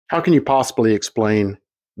How can you possibly explain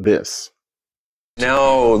this?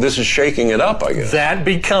 Now, this is shaking it up, I guess. That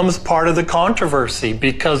becomes part of the controversy,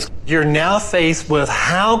 because you're now faced with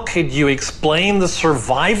how could you explain the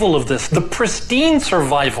survival of this, the pristine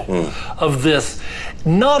survival of this,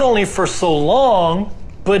 not only for so long,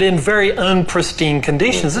 but in very unpristine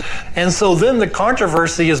conditions. And so then the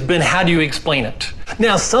controversy has been, how do you explain it?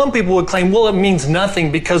 Now, some people would claim, well, it means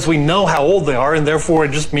nothing because we know how old they are, and therefore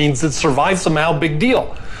it just means it survived somehow, big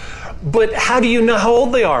deal. But how do you know how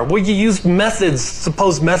old they are? Well, you use methods,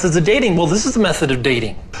 supposed methods of dating. Well, this is a method of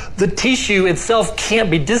dating. The tissue itself can't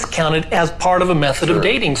be discounted as part of a method of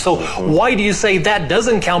dating. So why do you say that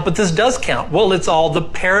doesn't count, but this does count? Well, it's all the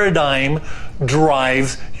paradigm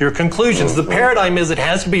drives your conclusions. The paradigm is it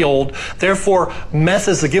has to be old. Therefore,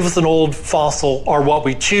 methods that give us an old fossil are what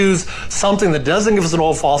we choose. Something that doesn't give us an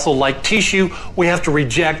old fossil, like tissue, we have to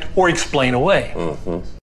reject or explain away.